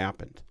activities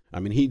happened.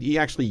 He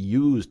actually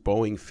used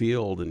Boeing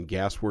Field and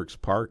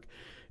Gasworks Park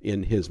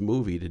in his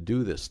movie to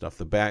do this stuff.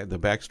 The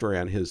backstory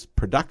on his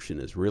production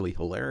is really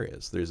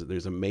hilarious.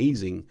 There's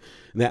amazing.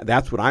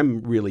 That's what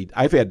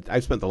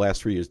I've spent the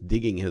last 3 years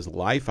digging his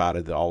life out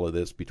of all of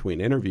this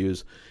between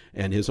interviews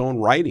and his own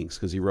writings,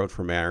 because he wrote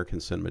for American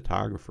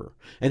Cinematographer,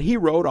 and he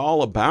wrote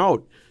all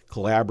about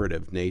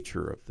collaborative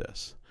nature of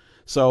this.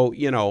 So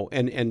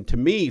and to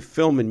me,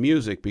 film and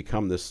music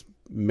become this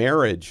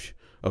marriage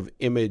of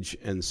image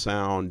and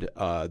sound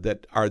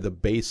that are the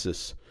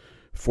basis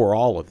for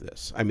all of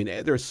this.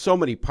 There's so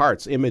many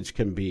parts. Image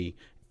can be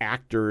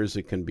actors,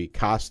 it can be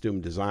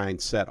costume design,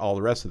 set, all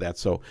the rest of that.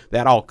 So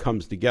that all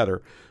comes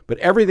together. But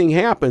everything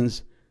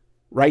happens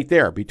right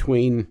there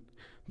between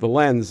the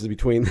lens,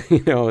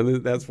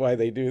 and that's why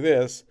they do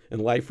this. And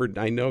Lyford,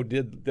 I know,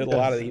 did a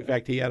lot of it. In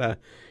fact, he had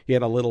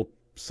a little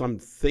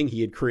something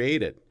he had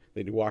created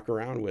that he'd walk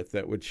around with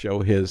that would show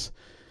his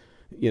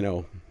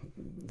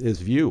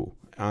view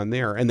on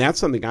there. And that's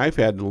something I've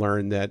had to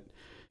learn, that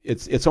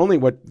it's only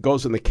what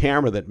goes in the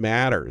camera that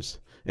matters.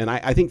 And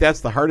I think that's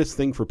the hardest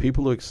thing for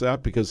people to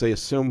accept, because they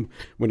assume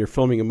when you're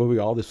filming a movie,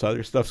 all this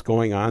other stuff's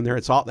going on there.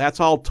 That's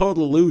all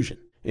total illusion.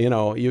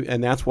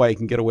 And that's why you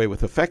can get away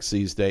with effects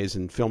these days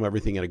and film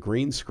everything in a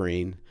green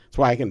screen. That's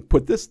why I can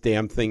put this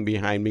damn thing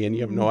behind me and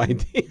you have no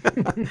idea.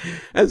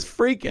 It's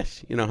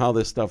freakish, how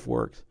this stuff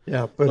works.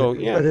 Yeah, but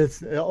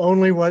it's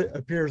only what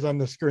appears on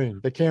the screen.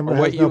 The camera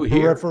has no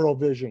peripheral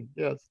vision.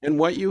 Yes. And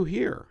what you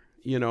hear.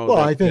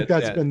 I think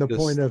that's been the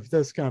point of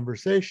this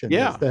conversation.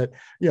 Yeah. Is that,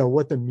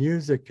 what the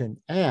music can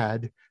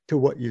add to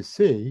what you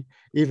see,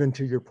 even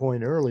to your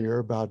point earlier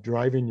about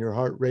driving your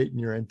heart rate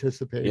and your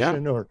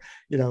anticipation, or,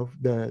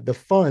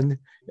 the fun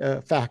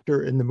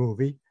factor in the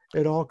movie.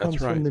 It all comes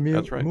from the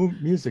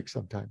music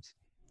sometimes.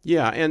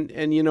 Yeah, and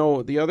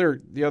the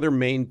other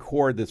main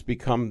chord that's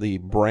become the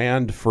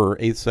brand for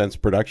Eighth Sense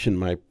Production,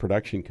 my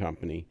production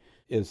company,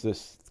 is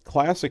this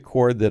classic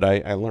chord that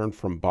I learned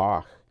from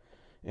Bach.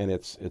 And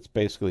it's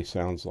basically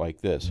sounds like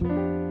this.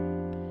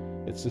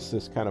 It's just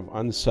this kind of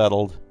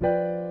unsettled,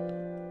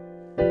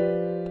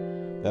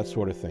 that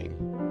sort of thing.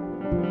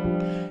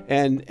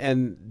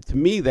 And to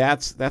me,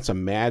 that's a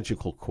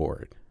magical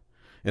chord.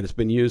 and it's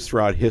been used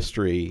throughout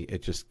history,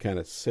 it just kind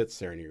of sits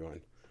there and you're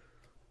going,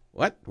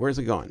 what? Where's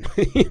it going?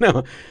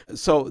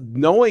 So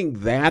knowing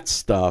that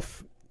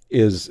stuff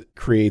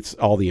creates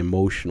all the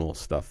emotional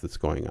stuff that's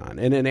going on.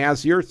 And then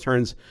As the Earth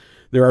Turns,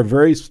 there are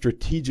very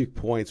strategic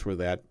points where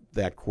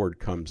that chord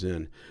comes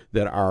in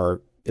that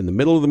are in the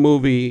middle of the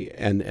movie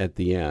and at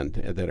the end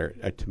that are,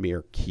 to me,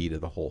 are key to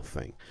the whole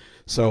thing.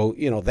 So,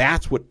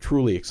 that's what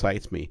truly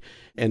excites me.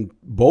 And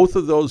both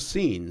of those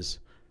scenes,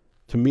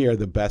 to me, are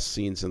the best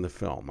scenes in the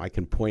film. I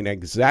can point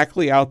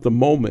exactly out the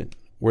moment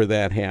where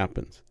that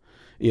happens,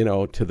 to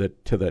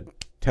the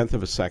 10th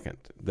of a second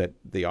that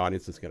the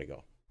audience is going to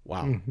go,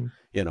 wow,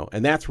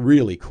 and that's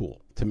really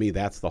cool. To me,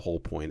 that's the whole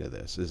point of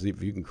this, is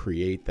if you can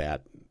create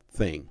that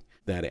thing,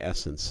 that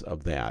essence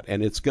of that.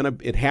 And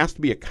it has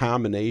to be a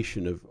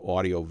combination of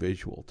audio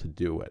visual to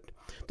do it.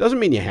 Doesn't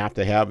mean you have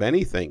to have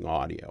anything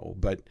audio,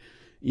 but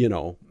you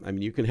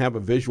can have a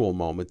visual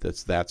moment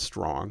that's that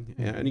strong,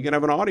 and you can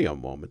have an audio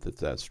moment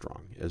that's that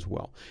strong as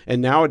well.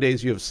 And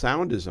nowadays you have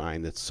sound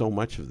design that's so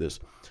much of this.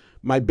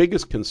 My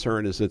biggest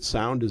concern is that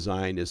sound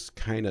design is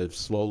kind of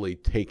slowly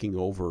taking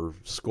over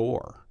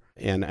score.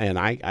 And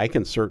I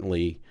can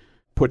certainly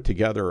put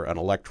together an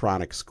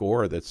electronic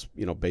score that's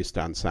based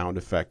on sound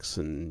effects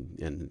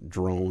and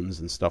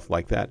drones and stuff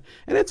like that,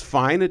 and it's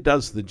fine, it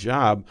does the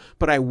job,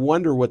 but I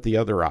wonder what the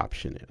other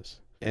option is.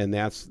 And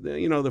that's the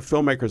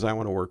filmmakers I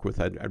want to work with.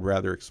 I'd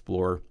rather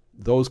explore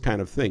those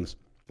kind of things.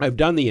 I've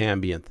done the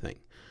ambient thing.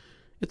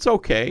 It's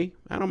okay,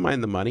 I don't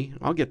mind the money,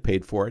 I'll get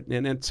paid for it,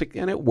 and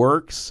it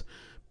works.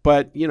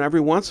 But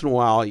every once in a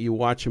while you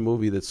watch a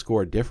movie that's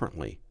scored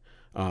differently,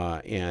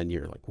 and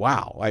you're like,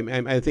 wow.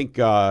 I think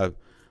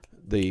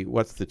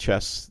what's the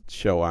chess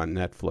show on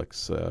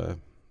Netflix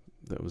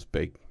that was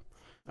big?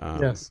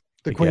 Yes,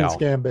 the Queen's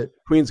Gambit.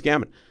 Queen's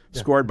Gambit,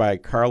 scored by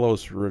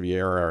Carlos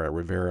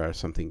Rivera or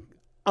something.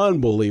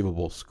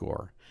 Unbelievable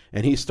score.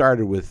 And he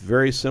started with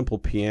very simple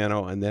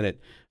piano, and then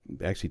it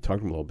actually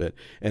talked him a little bit,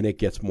 and it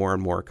gets more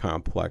and more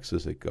complex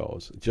as it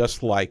goes,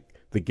 just like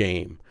the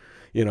game.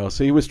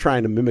 So he was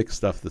trying to mimic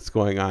stuff that's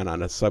going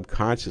on a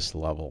subconscious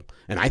level,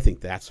 and I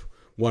think that's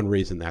one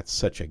reason that's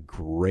such a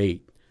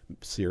great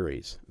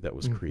series that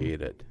was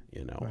created.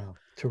 Wow,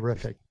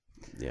 terrific.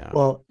 Yeah.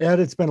 Well, Ed,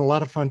 it's been a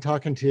lot of fun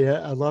talking to you.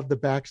 I love the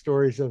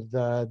backstories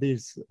of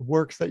these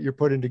works that you're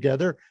putting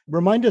together.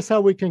 Remind us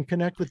how we can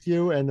connect with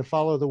you and to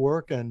follow the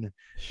work and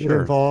get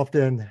involved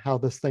in how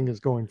this thing is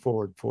going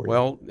forward for you.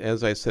 Well,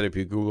 as I said, if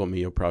you Google me,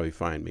 you'll probably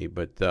find me.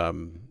 But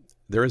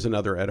there is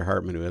another Ed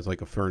Hartman who has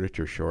like a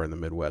furniture store in the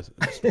Midwest.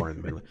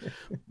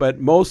 But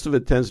most of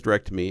it tends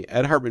direct to me.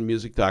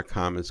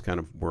 EdHartmanMusic.com is kind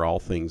of where all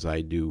things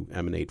I do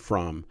emanate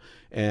from.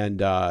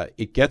 And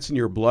It Gets in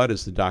Your Blood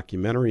is the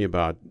documentary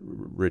about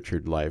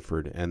Richard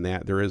Lyford, and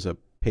that there is a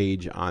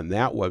page on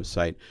that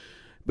website.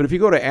 But if you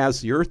go to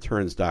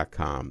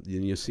astheearthturns.com,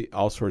 then you see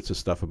all sorts of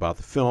stuff about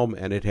the film,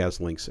 and it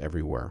has links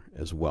everywhere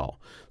as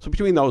well. So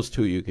between those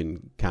two, you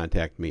can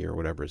contact me or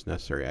whatever is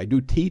necessary. I do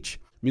teach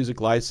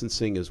music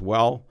licensing as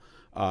well.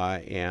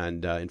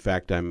 In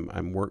fact,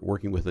 I'm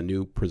working with a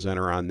new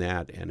presenter on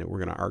that, and we're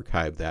going to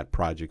archive that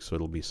project, so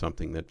it'll be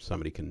something that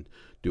somebody can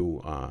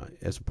do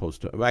as opposed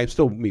to. I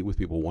still meet with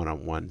people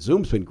one-on-one.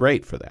 Zoom's been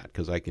great for that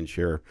because I can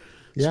share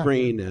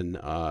screen and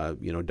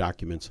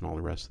documents and all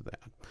the rest of that.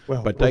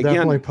 Well, we'll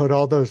definitely put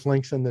all those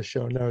links in the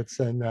show notes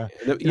and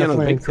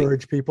definitely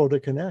encourage people to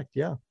connect.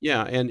 Yeah.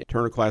 Yeah, and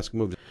Turner Classic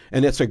Movies,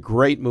 and it's a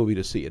great movie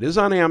to see. It is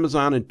on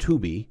Amazon and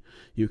Tubi.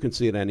 You can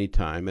see it any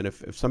time. And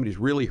if somebody's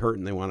really hurt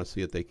and they want to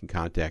see it, they can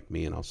contact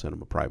me, and I'll send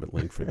them a private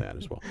link for that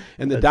as well.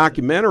 And the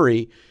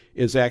documentary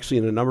is actually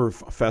in a number of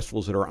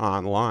festivals that are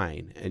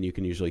online, and you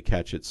can usually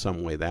catch it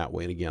some way that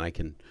way. And again, I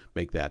can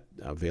make that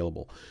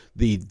available.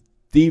 The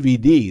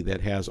DVD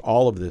that has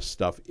all of this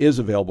stuff is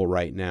available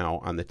right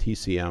now on the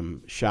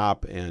TCM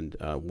shop and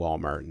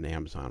Walmart and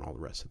Amazon, all the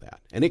rest of that.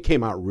 And it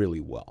came out really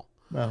well.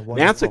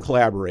 That's a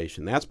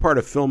collaboration. That's part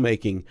of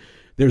filmmaking.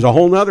 There's a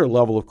whole nother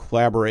level of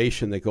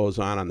collaboration that goes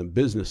on the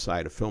business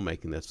side of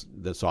filmmaking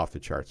that's off the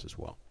charts as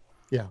well.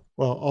 Yeah.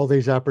 Well, all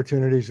these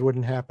opportunities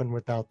wouldn't happen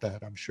without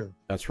that, I'm sure.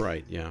 That's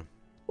right. Yeah.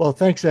 Well,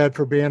 thanks, Ed,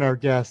 for being our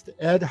guest.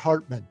 Ed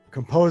Hartman,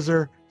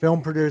 composer,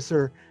 film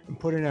producer, and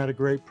putting out a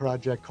great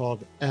project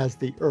called As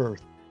the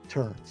Earth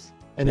Turns.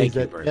 And he's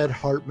at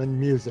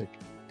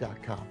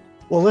edhartmanmusic.com.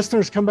 Well,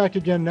 listeners, come back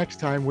again next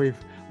time. We've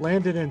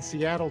landed in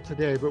Seattle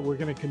today, but we're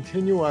going to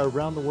continue our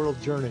around the world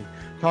journey,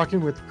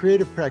 talking with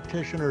creative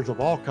practitioners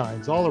of all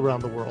kinds all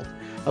around the world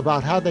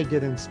about how they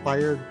get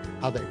inspired,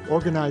 how they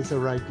organize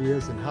their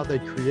ideas, and how they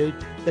create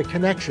the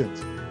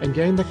connections and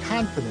gain the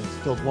confidence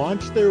to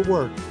launch their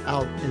work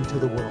out into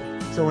the world.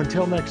 So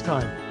until next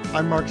time,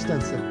 I'm Mark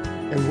Stinson,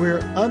 and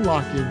we're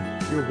unlocking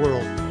your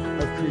world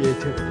of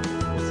creativity.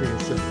 We'll see you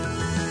soon.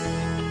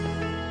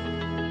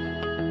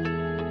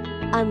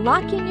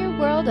 Unlocking Your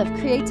World of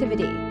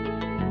Creativity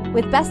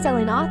with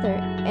best-selling author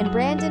and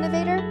brand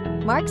innovator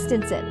Mark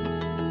Stinson.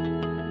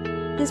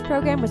 This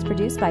program was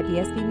produced by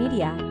BSB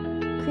Media,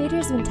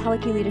 creators of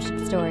IntelliKey Leadership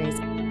Stories,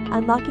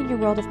 Unlocking Your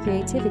World of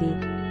Creativity,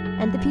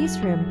 and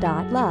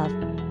thepeaceroom.love.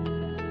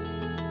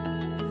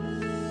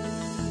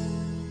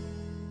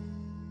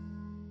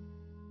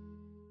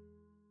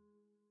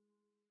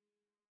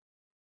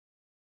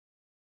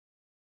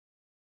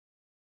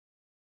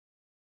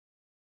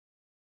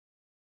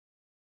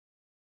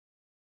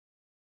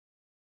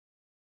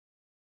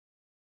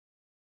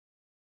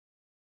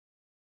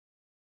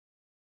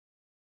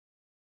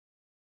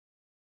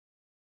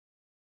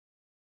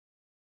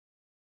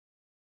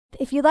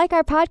 if you like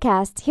our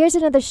podcast, here's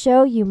another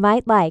show you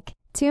might like.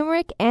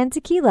 Turmeric and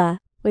Tequila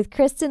with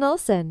Kristen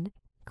Olson.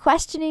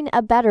 Questioning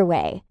a better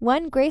way,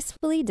 one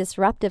gracefully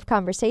disruptive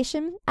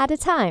conversation at a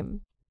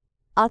time.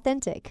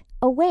 Authentic,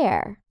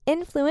 aware,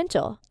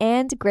 influential,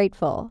 and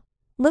grateful.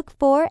 Look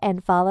for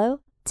and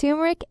follow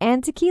Turmeric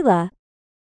and Tequila